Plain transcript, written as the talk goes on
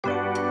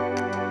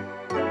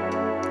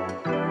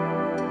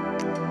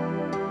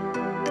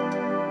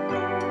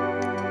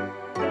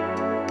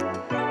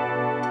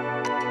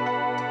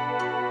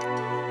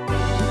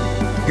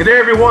Good day,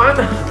 everyone.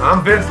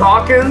 I'm Vince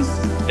Hawkins.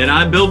 And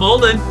I'm Bill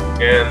Molden.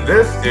 And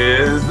this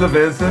is the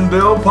Vince and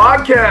Bill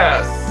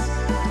Podcast.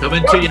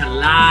 Coming to you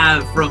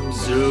live from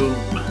Zoom.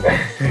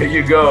 There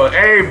you go.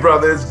 Hey,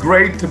 brother, it's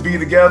great to be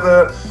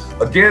together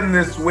again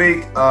this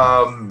week.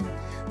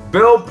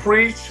 Bill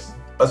preached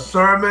a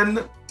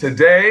sermon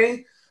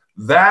today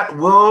that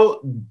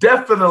will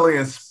definitely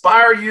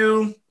inspire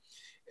you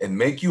and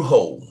make you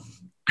whole.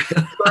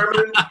 The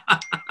sermon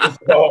is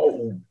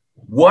called,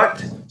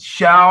 What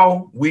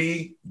Shall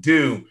We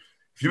Do?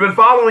 If you've been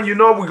following, you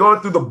know we're going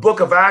through the book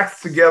of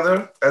Acts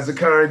together as a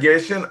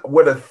congregation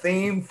with a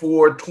theme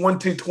for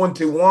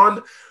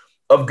 2021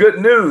 of good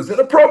news, an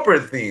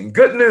appropriate theme,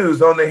 good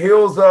news on the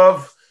heels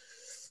of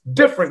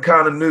different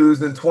kind of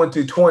news in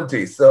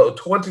 2020. So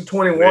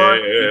 2021,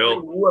 we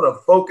want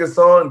to focus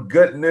on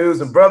good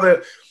news. And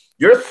brother,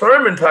 your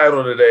sermon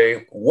title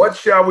today, What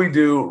Shall We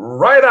Do?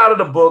 Right out of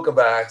the book of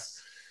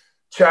Acts,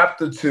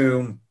 chapter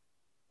 2,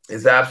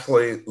 is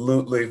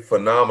absolutely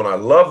phenomenal. I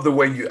love the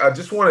way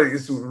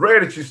it's rare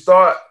that you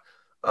start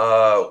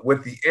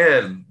with the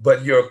end,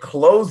 but your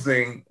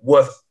closing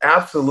was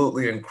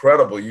absolutely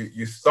incredible.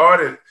 You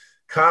started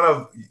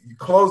you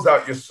closed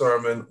out your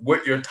sermon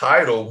with your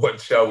title,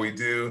 What Shall We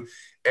Do?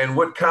 And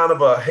what kind of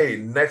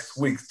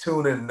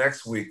tune in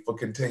next week for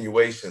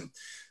continuation.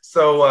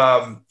 So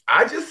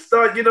I just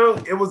thought,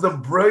 it was a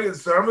brilliant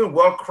sermon,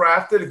 well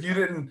crafted. If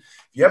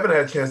you haven't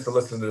had a chance to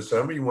listen to the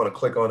sermon, you want to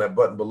click on that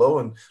button below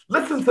and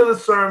listen to the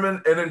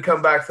sermon and then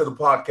come back to the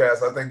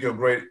podcast. I think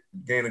you'll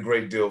gain a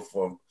great deal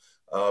from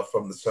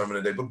the sermon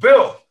today. But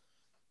Bill,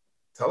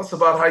 tell us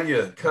about how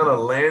you kind of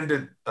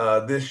landed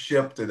this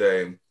ship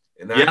today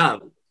and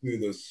actually through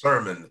the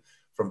sermon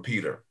from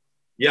Peter.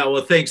 Yeah,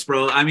 well, thanks,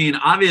 bro. I mean,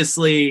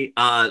 obviously,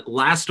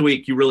 last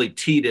week you really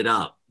teed it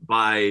up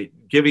by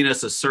giving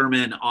us a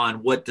sermon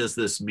on what does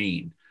this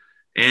mean.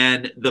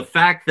 And the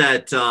fact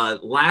that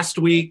last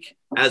week,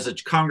 as a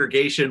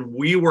congregation,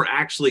 we were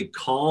actually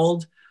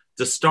called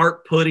to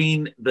start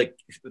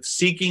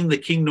seeking the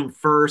kingdom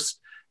first,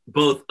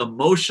 both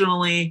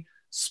emotionally,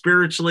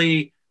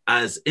 spiritually,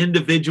 as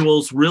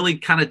individuals, really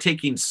kind of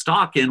taking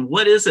stock in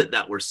what is it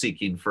that we're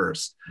seeking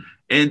first.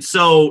 And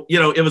so,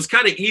 it was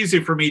kind of easy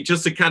for me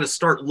just to kind of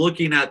start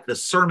looking at the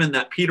sermon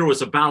that Peter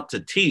was about to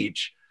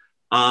teach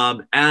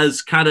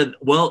as kind of,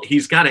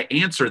 he's got to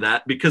answer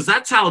that because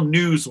that's how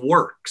news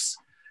works.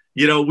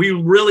 We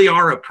really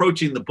are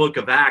approaching the book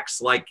of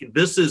Acts like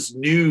this is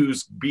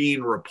news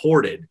being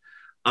reported.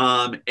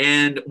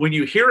 And when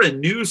you hear a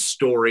news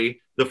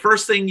story, the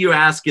first thing you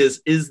ask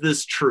is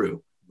this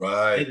true?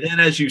 Right. And then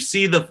as you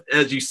see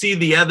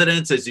the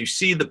evidence, as you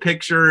see the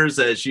pictures,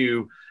 as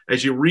you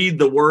read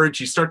the words,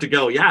 you start to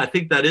go, yeah, I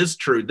think that is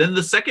true. Then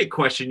the second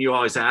question you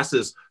always ask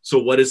is, so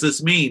what does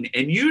this mean?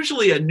 And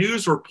usually a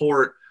news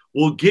report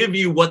will give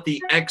you what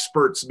the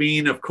experts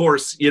mean. Of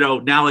course,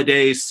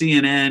 nowadays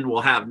CNN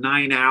will have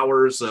 9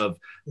 hours of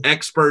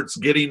experts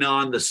getting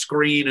on the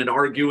screen and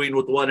arguing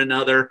with one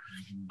another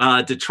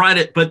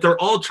but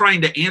they're all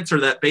trying to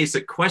answer that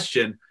basic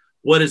question.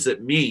 What does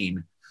it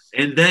mean?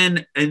 And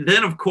then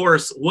of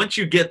course, once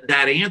you get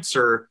that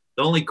answer,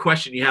 the only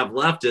question you have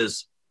left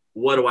is,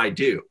 what do I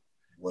do?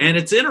 And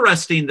it's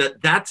interesting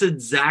that that's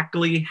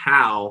exactly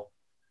how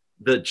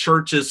the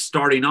church is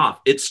starting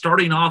off. It's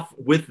starting off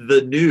with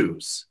the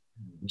news.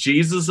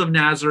 Jesus of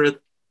Nazareth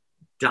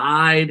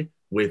died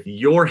with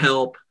your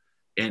help,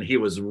 and he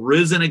was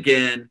risen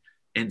again.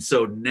 And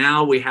so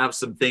now we have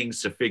some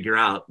things to figure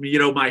out.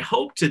 My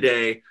hope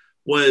today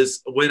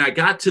was when I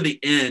got to the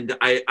end,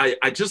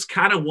 I just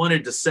kind of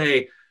wanted to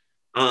say,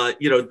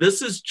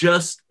 this is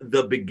just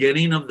the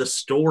beginning of the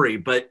story,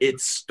 but it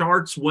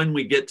starts when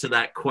we get to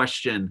that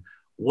question,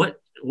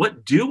 what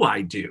do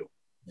I do?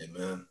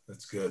 Amen.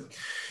 That's good.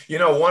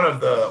 One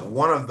of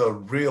the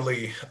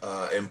really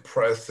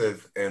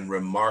impressive and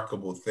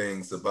remarkable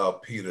things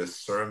about Peter's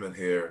sermon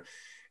here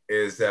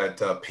is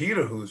that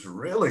Peter, who's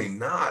really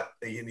not,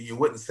 you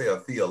wouldn't say a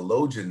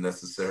theologian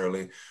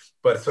necessarily,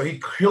 but so he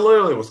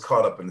clearly was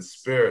caught up in the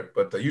spirit.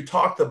 But you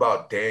talked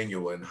about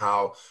Daniel and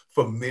how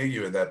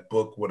familiar that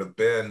book would have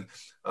been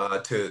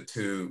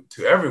to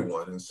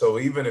everyone. And so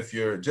even if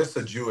you're just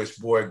a Jewish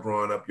boy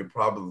growing up, you're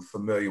probably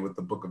familiar with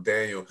the book of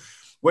Daniel,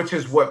 which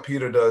is what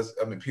Peter does.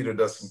 I mean, Peter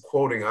does some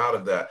quoting out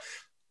of that.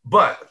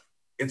 But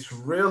it's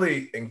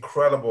really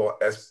incredible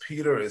as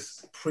Peter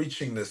is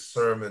preaching this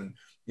sermon.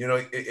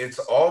 It's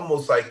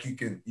almost like you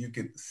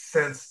could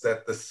sense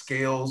that the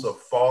scales are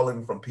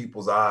falling from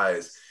people's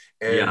eyes.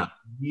 And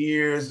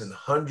years and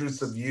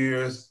hundreds of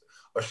years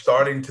are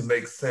starting to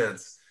make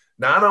sense,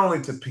 not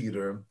only to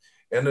Peter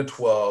and the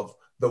 12,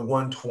 the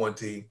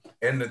 120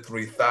 and the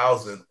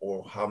 3,000,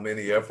 or how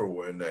many ever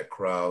were in that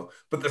crowd,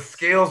 but the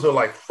scales are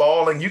like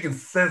falling. You can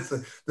sense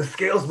the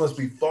scales must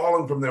be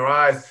falling from their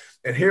eyes.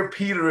 And here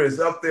Peter is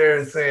up there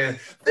and saying,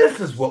 this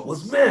is what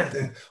was meant.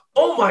 And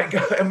oh my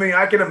God, I mean,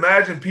 I can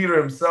imagine Peter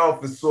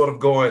himself is sort of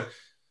going,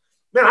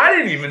 man, I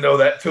didn't even know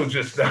that till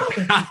just now.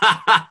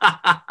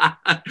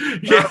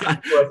 Yeah.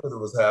 What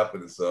was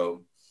happening.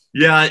 So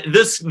Yeah,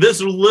 this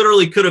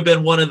literally could have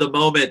been one of the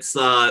moments.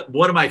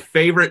 One of my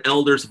favorite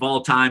elders of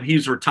all time.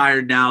 He's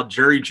retired now,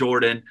 Jerry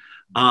Jordan.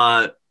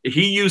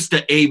 He used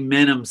to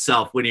amen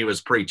himself when he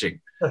was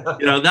preaching.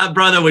 You know, that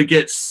brother would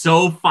get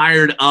so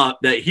fired up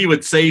that he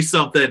would say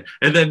something,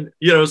 and then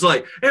it's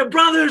like, "Hey,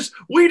 brothers,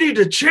 we need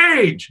to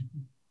change."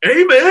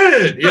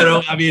 Amen.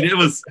 I mean, it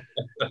was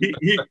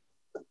he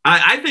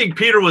I think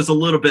Peter was a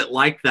little bit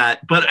like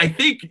that, but I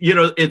think,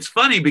 it's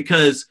funny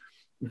because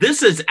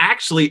this is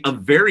actually a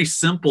very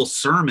simple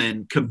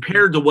sermon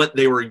compared to what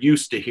they were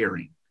used to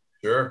hearing.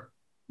 Sure.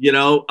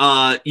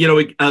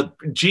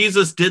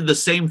 Jesus did the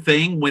same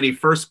thing when he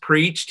first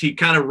preached. He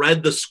kind of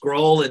read the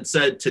scroll and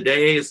said,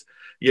 "Today's,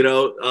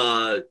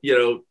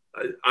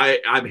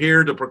 I'm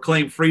here to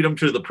proclaim freedom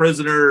to the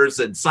prisoners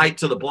and sight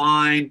to the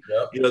blind,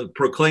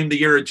 proclaim the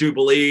year of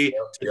Jubilee.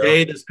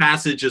 Today, this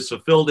passage is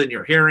fulfilled in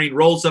your hearing,"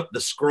 rolls up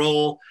the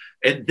scroll.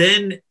 And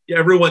then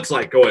everyone's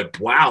like going,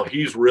 "Wow,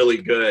 he's really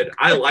good.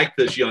 I like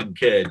this young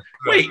kid.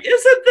 Wait,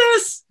 isn't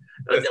this?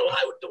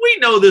 We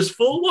know this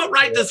fool. What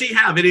right does he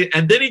have?"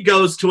 And then he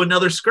goes to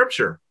another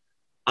scripture.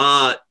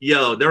 There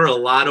were a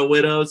lot of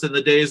widows in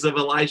the days of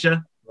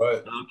Elijah.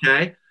 Right.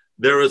 Okay.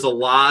 There was a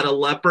lot of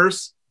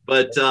lepers,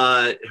 but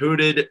who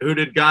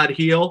did God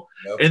heal?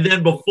 Yep. And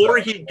then before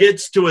he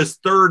gets to his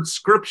third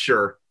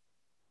scripture,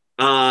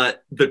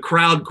 the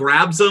crowd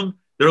grabs him.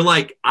 They're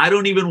like, "I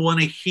don't even want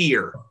to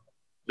hear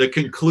the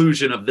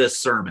conclusion of this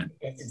sermon."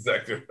 That's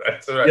exactly right.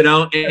 That's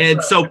right.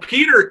 And so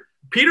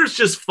Peter's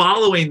just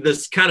following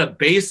this kind of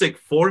basic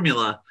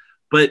formula,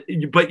 but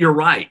you're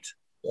right.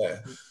 Yeah.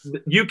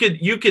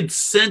 You could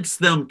sense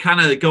them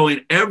kind of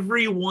going,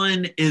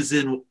 everyone is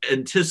in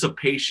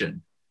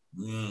anticipation.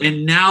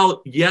 And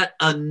now yet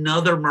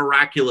another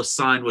miraculous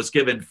sign was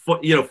given,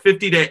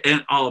 50 days.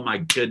 And oh my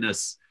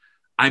goodness,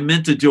 I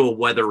meant to do a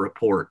weather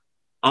report.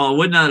 Oh,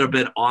 wouldn't that have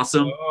been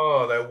awesome?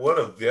 Oh, that would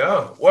have,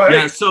 yeah. Well,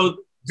 yeah. So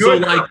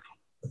like,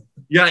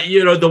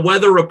 the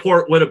weather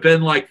report would have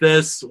been like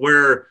this,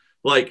 where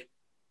like,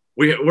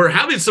 we're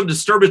having some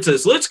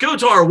disturbances. Let's go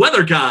to our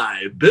weather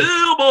guy,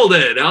 Bill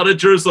Bolden, out in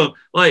Jerusalem.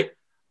 Like,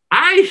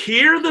 I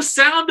hear the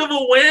sound of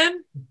a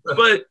wind,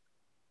 but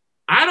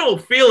I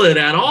don't feel it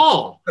at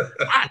all.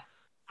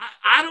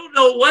 I don't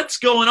know what's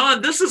going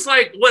on. This is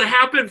like what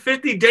happened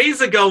 50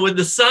 days ago when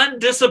the sun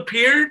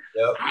disappeared.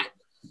 Yep.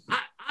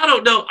 I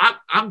don't know.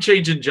 I'm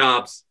changing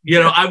jobs.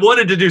 I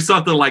wanted to do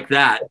something like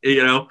that,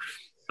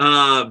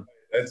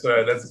 That's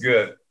right. That's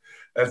good.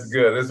 That's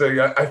good.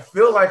 I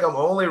feel like I'm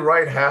only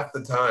right half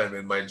the time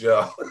in my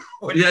job.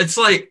 Yeah, it's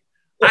like,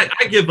 I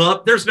give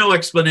up. There's no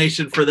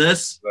explanation for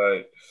this.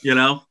 Right.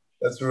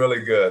 That's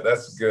really good.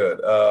 That's good.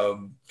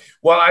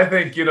 Well, I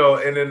think,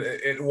 and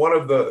in one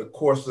of the, of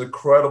course, the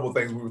incredible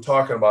things, we were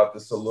talking about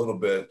this a little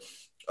bit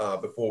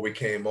before we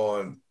came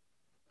on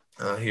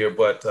here,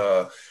 but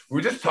we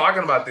were just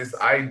talking about this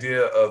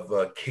idea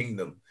of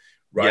kingdom,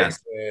 right? Yes.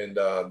 And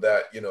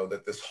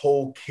that this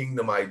whole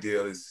kingdom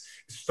idea is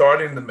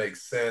starting to make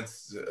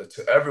sense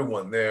to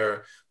everyone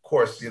there. Of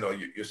course,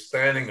 you're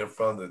standing in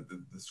front of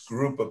this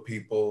group of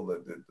people,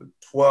 the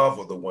 12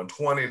 or the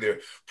 120, they're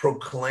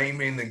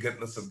proclaiming the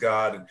goodness of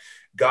God. And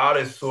God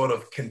is sort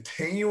of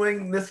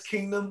continuing this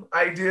kingdom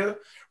idea,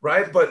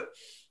 right? But,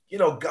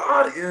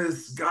 God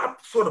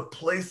sort of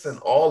placed in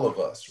all of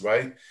us,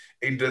 right,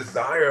 a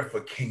desire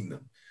for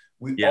kingdom.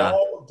 We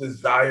all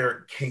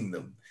desire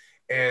kingdom.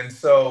 And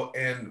so,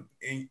 and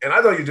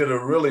I thought you did a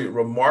really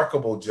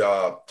remarkable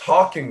job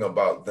talking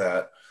about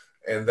that,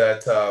 and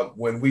that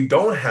when we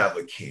don't have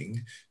a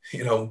king,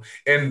 in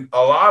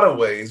a lot of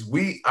ways,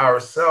 we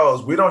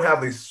ourselves, we don't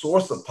have a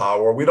source of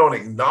power. We don't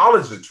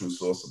acknowledge the true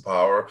source of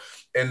power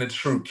and the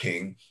true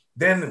king.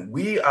 Then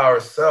we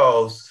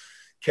ourselves,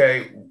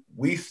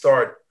 we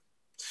start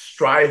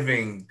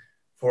striving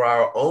for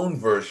our own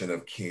version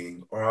of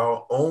king or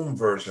our own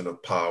version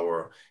of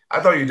power.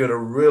 I thought you did a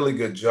really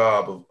good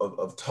job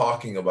of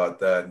talking about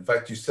that. In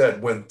fact, you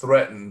said when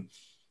threatened,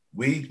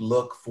 we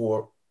look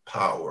for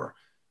power.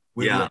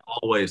 We look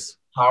always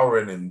power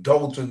in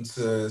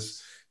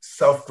indulgences,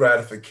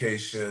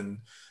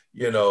 self-gratification,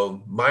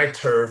 my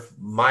turf,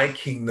 my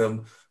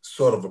kingdom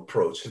sort of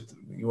approach.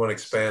 You want to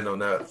expand on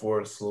that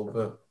for us a little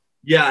bit?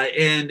 Yeah,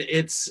 and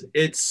it's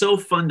so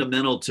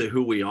fundamental to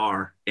who we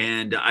are.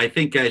 And I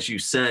think, as you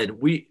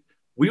said, we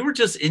were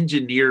just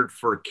engineered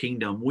for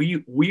kingdom.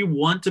 We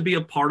want to be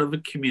a part of a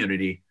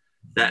community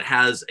that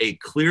has a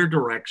clear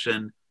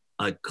direction,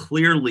 a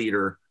clear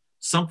leader,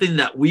 something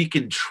that we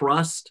can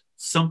trust,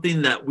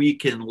 something that we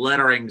can let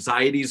our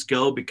anxieties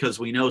go because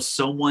we know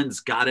someone's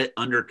got it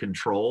under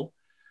control,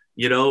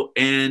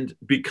 and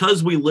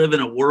because we live in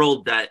a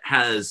world that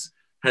has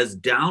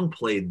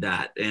downplayed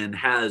that and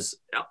has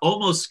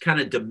almost kind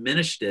of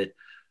diminished it,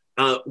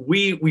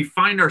 we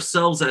find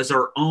ourselves as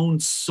our own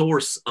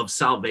source of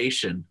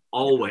salvation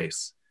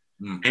always.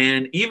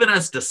 And even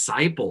as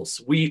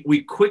disciples,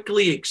 we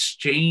quickly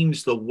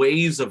exchange the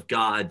ways of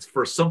God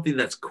for something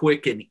that's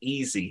quick and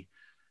easy.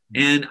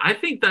 And I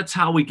think that's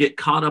how we get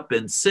caught up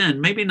in sin.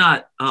 Maybe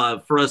not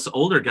for us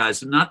older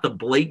guys, not the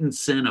blatant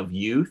sin of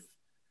youth,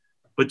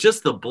 but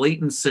just the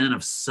blatant sin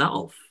of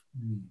self.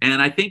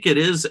 And I think it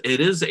is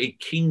a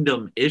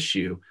kingdom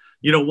issue.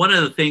 You know, one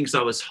of the things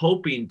I was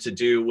hoping to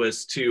do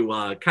was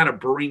to kind of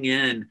bring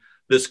in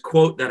this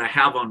quote that I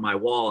have on my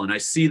wall, and I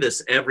see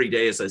this every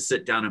day as I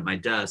sit down at my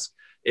desk.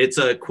 It's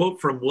a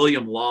quote from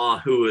William Law,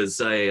 who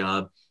is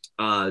a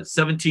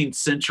 17th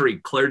century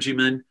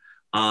clergyman,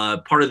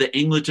 part of the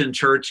Anglican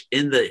Church,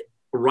 in the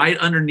right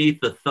underneath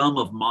the thumb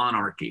of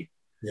monarchy.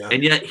 Yeah.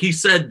 And yet he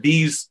said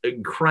these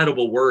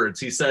incredible words.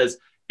 He says,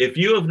 "If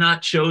you have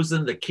not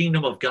chosen the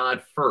kingdom of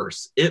God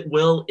first, it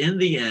will, in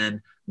the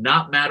end,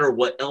 not matter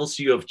what else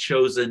you have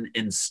chosen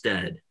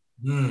instead."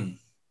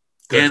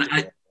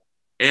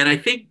 And I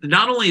think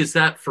not only is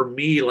that for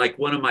me like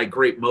one of my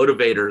great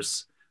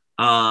motivators,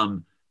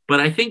 but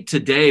I think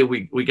today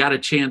we got a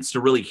chance to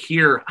really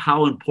hear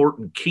how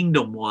important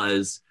kingdom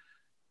was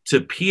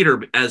to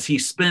Peter as he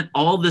spent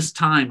all this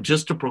time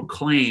just to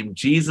proclaim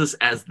Jesus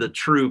as the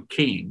true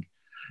king.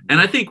 And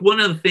I think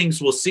one of the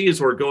things we'll see as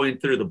we're going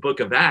through the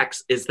book of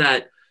Acts is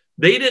that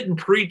they didn't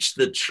preach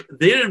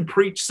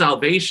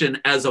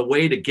salvation as a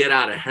way to get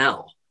out of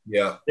hell.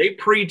 Yeah. They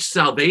preached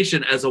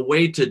salvation as a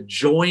way to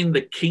join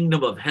the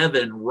kingdom of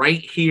heaven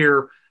right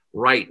here,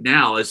 right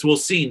now. As we'll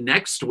see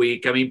next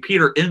week, I mean,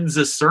 Peter ends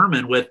this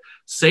sermon with,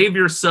 "Save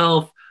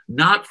yourself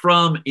not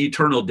from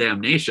eternal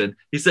damnation."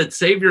 He said,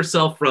 "Save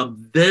yourself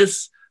from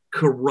this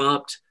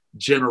corrupt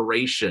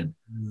generation."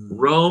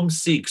 Rome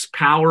seeks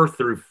power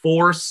through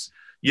force.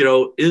 You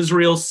know,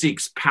 Israel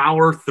seeks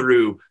power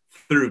through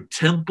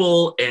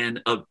temple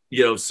and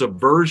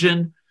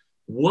subversion.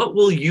 What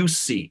will you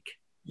seek?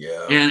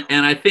 Yeah.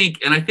 And I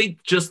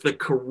think just the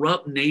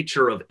corrupt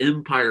nature of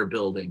empire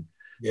building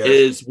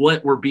is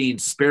what we're being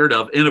spared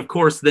of. And of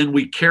course, then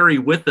we carry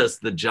with us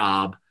the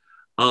job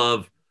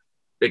of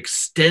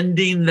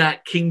extending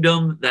that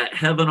kingdom, that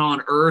heaven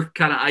on earth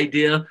kind of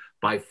idea,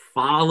 by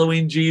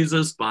following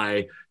Jesus,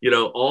 by,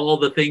 all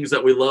the things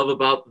that we love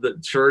about the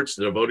church,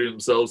 devoting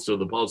themselves to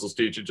the apostles'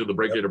 teaching, to the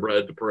breaking of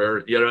bread, to prayer,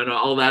 and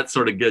all that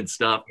sort of good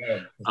stuff.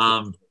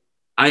 Yeah.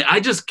 I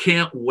just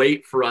can't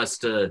wait for us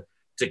to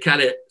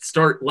kind of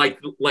start like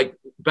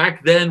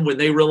back then when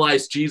they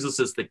realized Jesus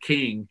is the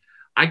king.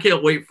 I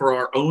can't wait for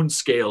our own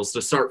scales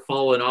to start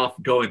falling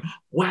off, going,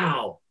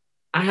 wow,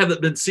 I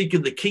haven't been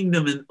seeking the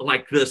kingdom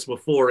like this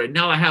before. And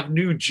now I have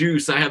new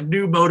juice. I have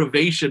new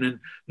motivation. And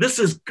this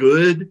is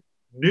good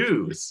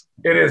news.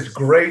 It is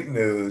great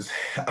news.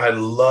 I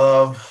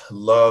love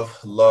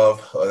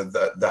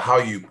the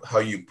how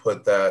you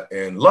put that,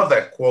 and love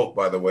that quote,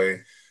 by the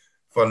way.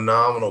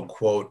 Phenomenal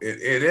quote.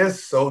 It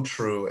is so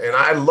true. And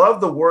I love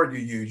the word you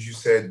used. You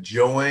said,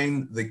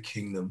 join the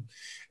kingdom.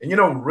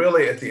 And,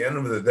 really at the end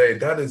of the day,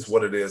 that is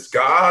what it is.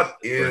 God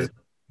is, right.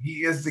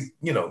 He is the,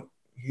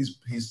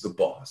 he's the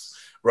boss,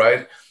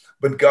 right?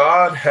 But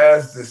God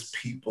has this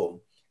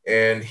people,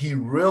 and he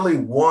really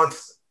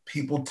wants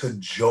people to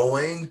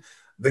join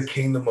the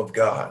kingdom of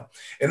God.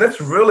 And that's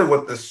really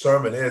what this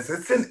sermon is.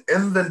 It's an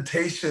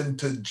invitation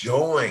to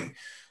join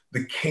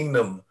the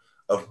kingdom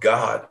of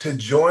God, to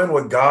join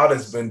what God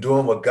has been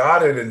doing, what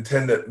God had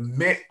intended,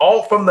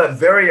 all from that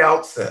very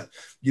outset.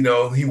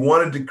 He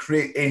wanted to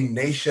create a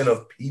nation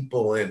of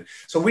people. And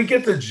so we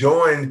get to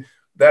join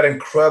that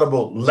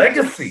incredible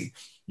legacy,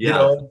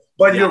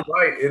 but you're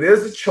right. It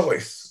is a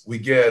choice we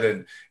get,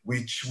 and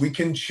we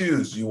can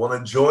choose. You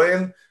want to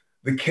join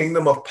the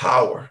kingdom of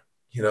power,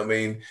 you know what I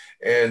mean?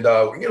 And,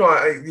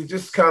 I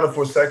just kind of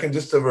for a second,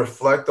 just to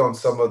reflect on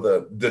some of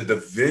the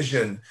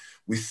division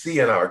we see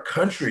in our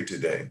country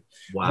today.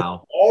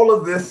 Wow. All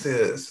of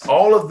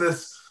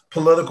this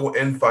political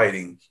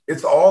infighting,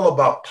 it's all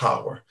about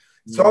power.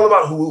 It's all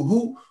about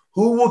who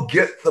will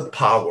get the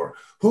power,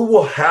 who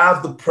will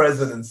have the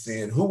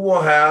presidency, and who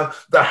will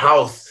have the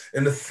House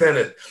and the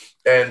Senate,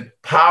 and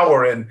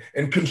power and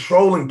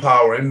controlling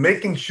power, and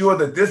making sure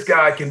that this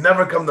guy can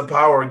never come to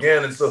power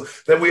again. And so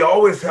that we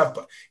always have,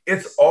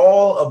 it's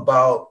all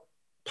about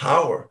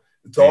power.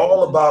 It's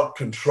all about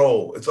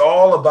control. It's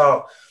all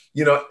about,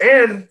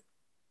 and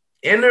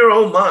in their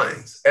own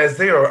minds, as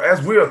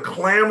we are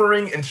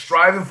clamoring and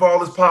striving for all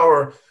this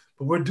power,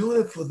 but we're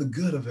doing it for the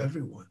good of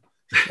everyone.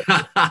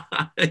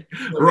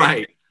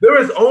 Right.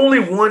 There is only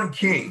one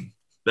king.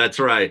 That's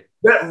right.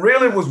 That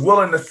really was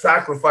willing to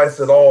sacrifice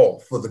it all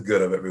for the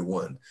good of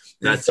everyone.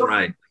 That's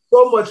right.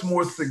 So much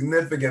more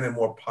significant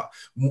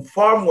and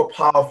far more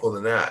powerful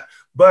than that.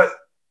 But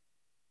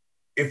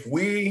if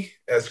we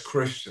as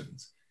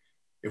Christians,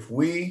 if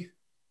we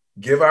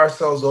give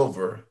ourselves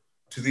over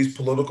to these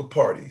political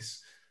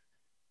parties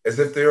as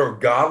if they are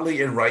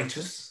godly and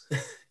righteous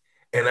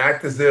and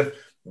act as if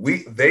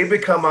they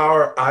become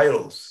our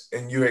idols,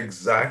 and you're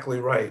exactly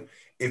right.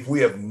 If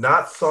we have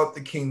not sought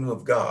the kingdom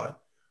of God,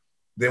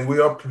 then we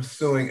are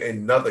pursuing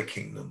another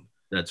kingdom.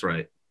 That's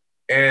right.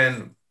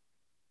 And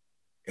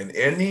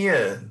in the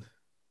end,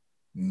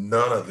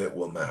 none of it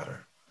will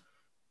matter.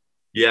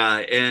 Yeah,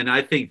 and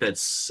I think that's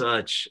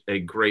such a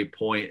great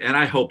point. And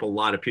I hope a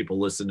lot of people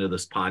listen to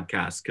this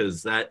podcast,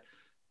 because that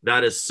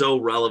is so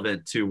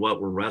relevant to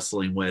what we're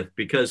wrestling with,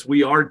 because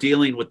we are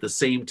dealing with the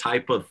same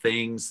type of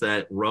things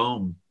that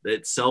Rome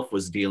itself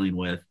was dealing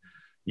with.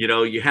 You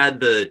know, you had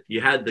the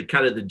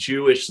kind of the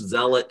Jewish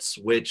zealots,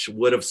 which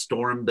would have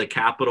stormed the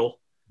Capitol.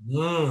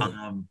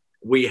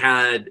 We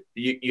had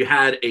you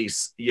had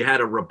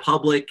a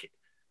republic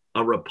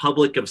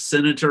of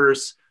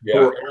senators who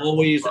were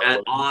always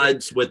at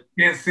odds with.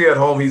 Can't see at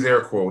home. He's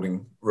air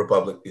quoting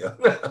republic.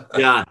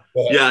 Yeah.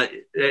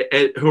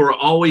 Who are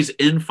always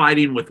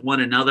infighting with one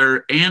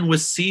another and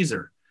with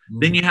Caesar.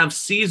 Then you have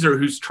Caesar,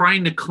 who's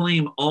trying to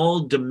claim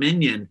all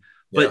dominion,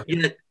 but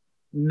yet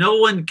no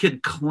one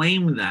could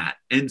claim that.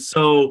 And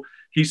so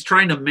he's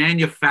trying to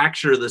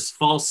manufacture this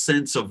false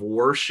sense of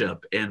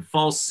worship and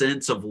false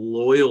sense of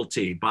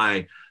loyalty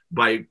by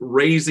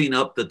raising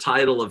up the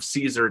title of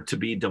Caesar to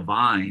be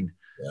divine.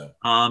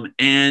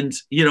 And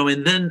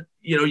then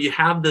you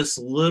have this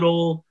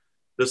little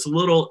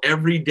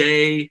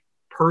everyday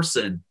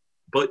person,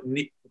 but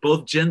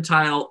both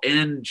Gentile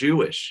and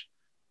Jewish,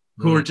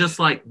 who are just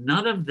like,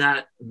 none of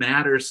that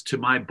matters to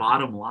my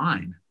bottom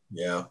line.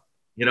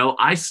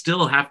 I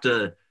still have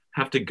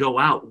to go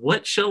out.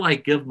 What shall I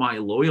give my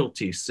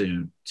loyalty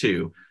soon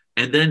to?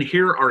 And then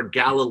here are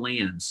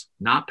Galileans,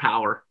 not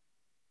power,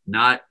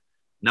 not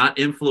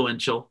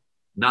influential,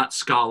 not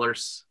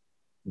scholars,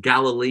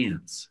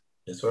 Galileans.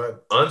 That's right.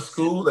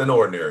 Unschooled and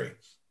ordinary.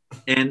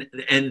 And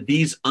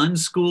these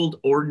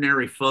unschooled,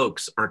 ordinary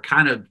folks are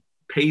kind of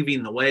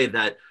paving the way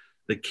that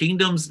the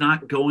kingdom's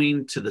not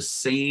going to the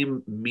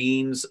same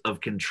means of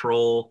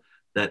control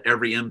that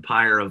every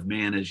empire of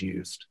man has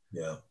used.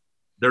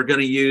 They're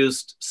going to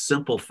use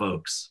simple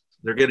folks.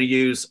 They're going to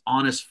use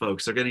honest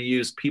folks. They're going to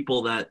use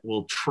people that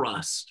will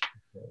trust.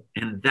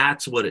 And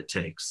that's what it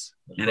takes.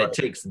 It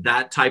takes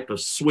that type of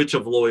switch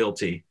of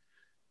loyalty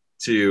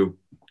to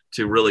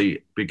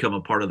really become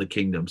a part of the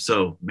kingdom.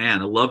 So,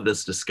 man, I love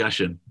this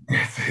discussion.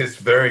 It's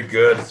very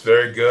good. It's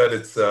very good.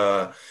 It's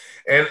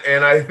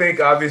and I think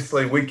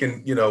obviously we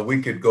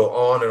could go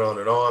on and on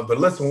and on, but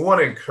listen, we want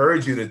to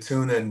encourage you to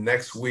tune in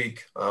next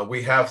week.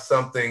 We have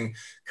something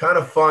kind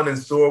of fun in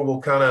store.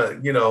 We'll kind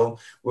of,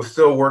 we're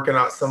still working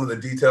out some of the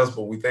details,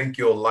 but we think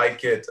you'll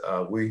like it.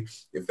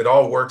 If it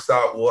all works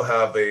out, we'll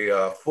have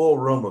a full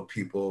room of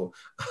people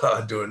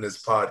doing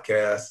this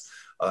podcast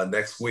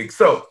next week.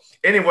 So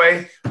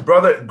anyway,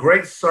 brother,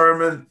 great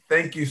sermon.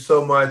 Thank you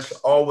so much.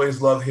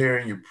 Always love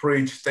hearing you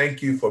preach.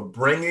 Thank you for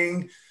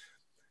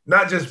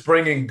not just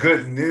bringing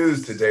good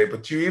news today,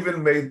 but you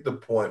even made the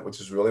point, which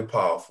is really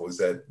powerful, is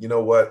that, you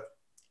know what?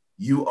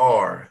 You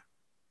are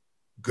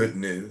good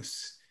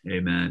news.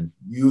 Amen.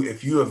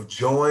 If you have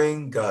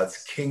joined God's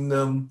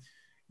kingdom,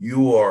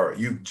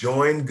 you've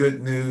joined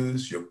good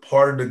news. You're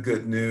part of the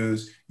good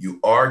news. You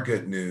are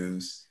good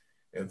news.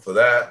 And for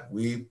that,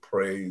 we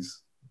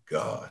praise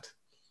God.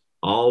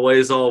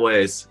 Always,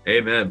 always.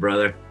 Amen,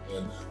 brother.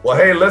 Well,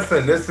 hey,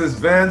 listen, this is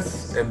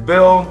Vince and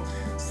Bill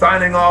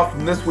signing off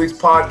from this week's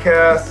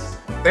podcast.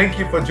 Thank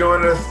you for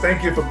joining us.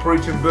 Thank you for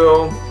preaching,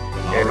 Bill.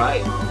 All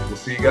right. We'll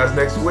see you guys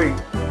next week.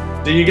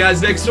 See you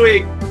guys next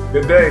week.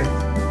 Good day.